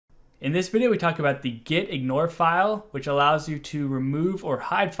In this video, we talk about the gitignore file, which allows you to remove or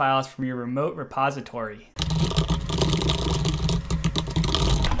hide files from your remote repository.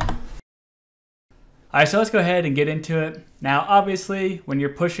 Alright, so let's go ahead and get into it. Now, obviously, when you're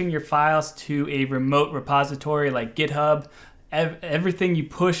pushing your files to a remote repository like GitHub, everything you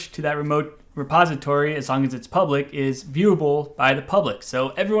push to that remote repository, as long as it's public, is viewable by the public.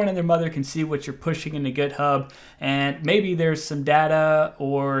 So everyone and their mother can see what you're pushing into GitHub, and maybe there's some data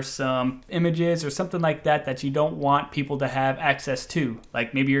or some images or something like that that you don't want people to have access to.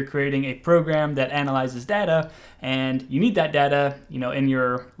 Like maybe you're creating a program that analyzes data and you need that data, in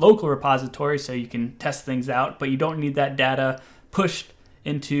your local repository so you can test things out, but you don't need that data pushed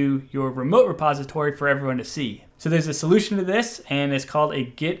into your remote repository for everyone to see. So there's a solution to this, and it's called a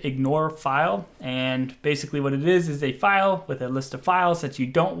gitignore file. And basically what it is a file with a list of files that you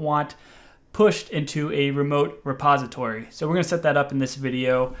don't want pushed into a remote repository. So we're going to set that up in this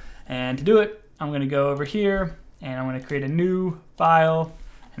video. And to do it, I'm going to go over here and I'm going to create a new file,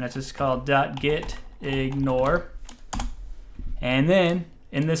 and that's just called .gitignore. And then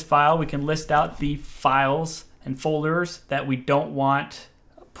in this file, we can list out the files and folders that we don't want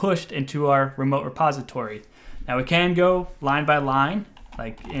pushed into our remote repository. Now we can go line by line,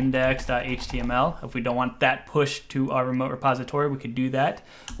 like index.html. If we don't want that pushed to our remote repository, we could do that.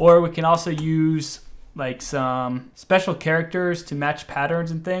 Or we can also use like some special characters to match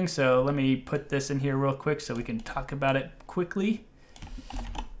patterns and things. So let me put this in here real quick so we can talk about it quickly.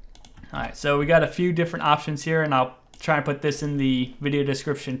 All right, so we got a few different options here, and I'll try and put this in the video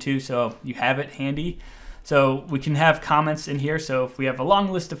description too so you have it handy. So we can have comments in here. So if we have a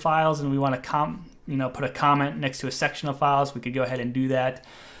long list of files and we want to put a comment next to a section of files, we could go ahead and do that.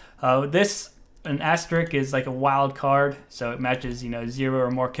 An asterisk is like a wildcard, so it matches 0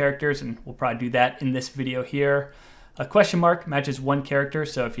 or more characters, and we'll probably do that in this video here. A question mark matches 1 character,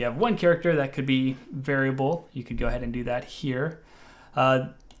 so if you have 1 character that could be variable, you could go ahead and do that here.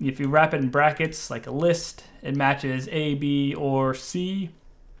 If you wrap it in brackets like a list, it matches A, B, or C.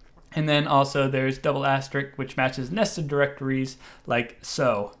 And then also there's double asterisk, which matches nested directories like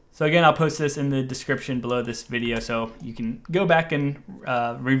so. So again, I'll post this in the description below this video so you can go back and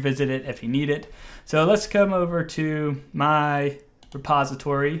revisit it if you need it. So let's come over to my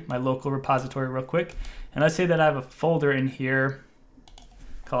repository, my local repository real quick. And let's say that I have a folder in here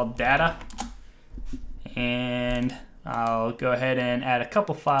called data. And I'll go ahead and add a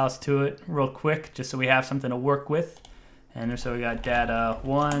couple files to it real quick just so we have something to work with. And so we got data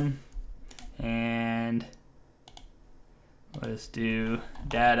 1 and let's do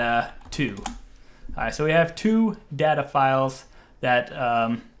data 2. All right, so we have 2 data files that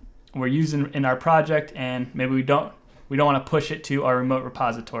we're using in our project, and maybe we don't want to push it to our remote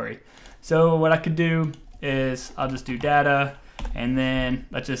repository. So what I could do is I'll just do data, and then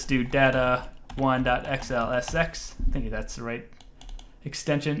let's just do data1.xlsx. I think that's the right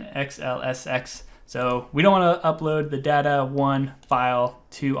extension, xlsx. So we don't want to upload the data1 file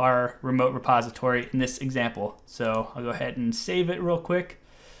to our remote repository in this example. So I'll go ahead and save it real quick,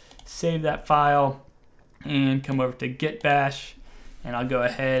 save that file, and come over to git bash, and I'll go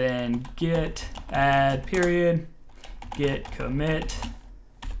ahead and git add period, git commit,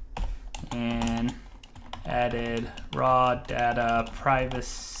 and added raw data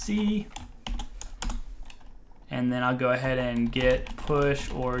privacy. And then I'll go ahead and git push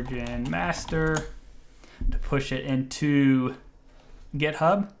origin master to push it into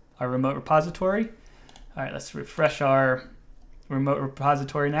GitHub, our remote repository. All right, let's refresh our remote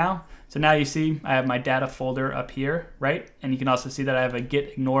repository now. So now you see I have my data folder up here, right? And you can also see that I have a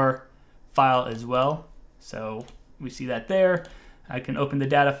gitignore file as well. So we see that there. I can open the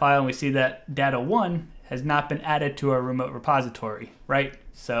data file and we see that data1 has not been added to our remote repository, right?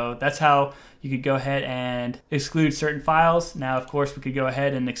 So that's how you could go ahead and exclude certain files. Now, of course, we could go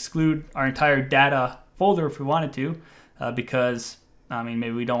ahead and exclude our entire data folder if we wanted to, because maybe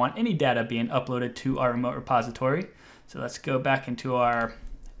we don't want any data being uploaded to our remote repository. So let's go back into our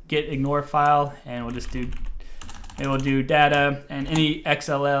gitignore file, and we'll just do data and any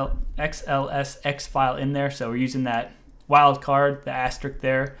xlsx file in there. So we're using that wildcard, the asterisk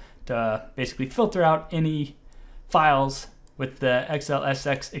there, to basically filter out any files with the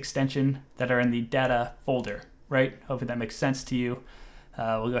xlsx extension that are in the data folder, right? Hopefully that makes sense to you.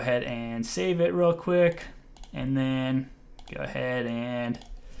 We'll go ahead and save it real quick, and then go ahead and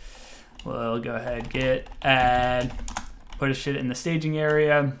we'll go ahead git add, put a shit in the staging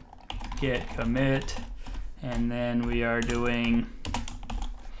area, git commit, and then we are doing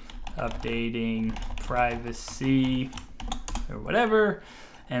updating privacy or whatever,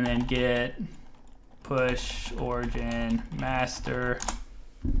 and then git push origin master,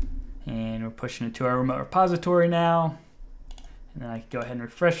 And we're pushing it to our remote repository now. And then I can go ahead and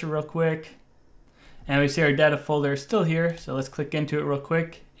refresh it real quick. And we see our data folder is still here. So let's click into it real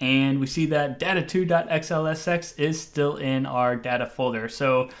quick. And we see that data2.xlsx is still in our data folder.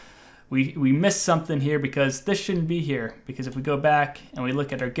 So we missed something here because this shouldn't be here. Because if we go back and we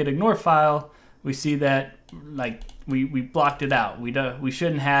look at our gitignore file, we see that like we blocked it out. We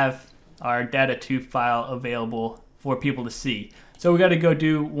shouldn't have our data2 file available for people to see. So we got to go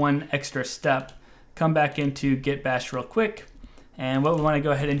do one extra step. Come back into git bash real quick. And what we want to go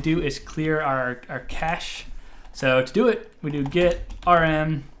ahead and do is clear our cache. So to do it, we do git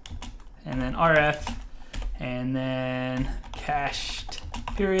rm and then rf and then cached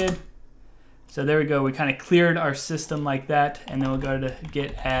period. So there we go. We kind of cleared our system like that. And then we'll go to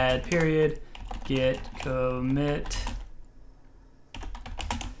git add period, git commit,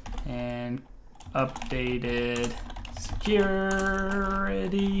 and updated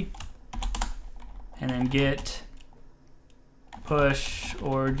security, and then git push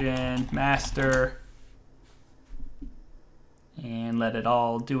origin master, and let it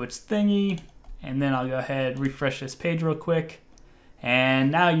all do its thingy. And then I'll go ahead refresh this page real quick,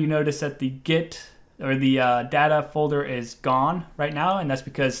 and now you notice that the git or the data folder is gone right now, and that's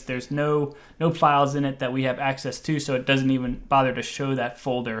because there's no files in it that we have access to, so it doesn't even bother to show that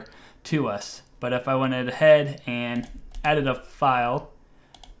folder to us. But if I went ahead and added a file,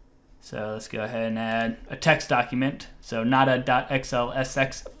 so let's go ahead and add a text document, so not a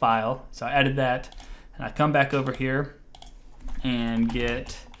 .xlsx file. So I added that, and I come back over here and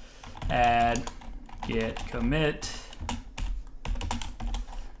git add git commit,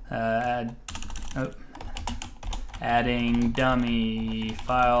 adding dummy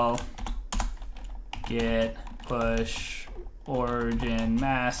file, git push origin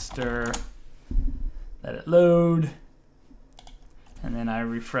master, let it load, and then I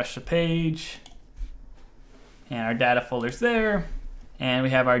refresh the page, and our data folder's there, and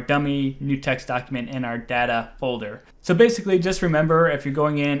we have our dummy new text document in our data folder. So basically, just remember, if you're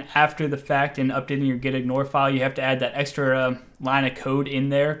going in after the fact and updating your gitignore file, you have to add that extra line of code in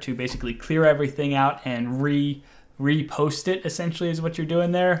there to basically clear everything out and repost it, essentially, is what you're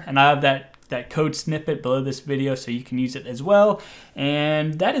doing there. And I have that code snippet below this video so you can use it as well.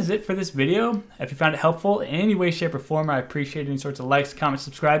 And that is it for this video. If you found it helpful in any way, shape, or form, I appreciate any sorts of likes, comments,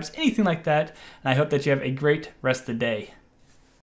 subscribes, anything like that. And I hope that you have a great rest of the day.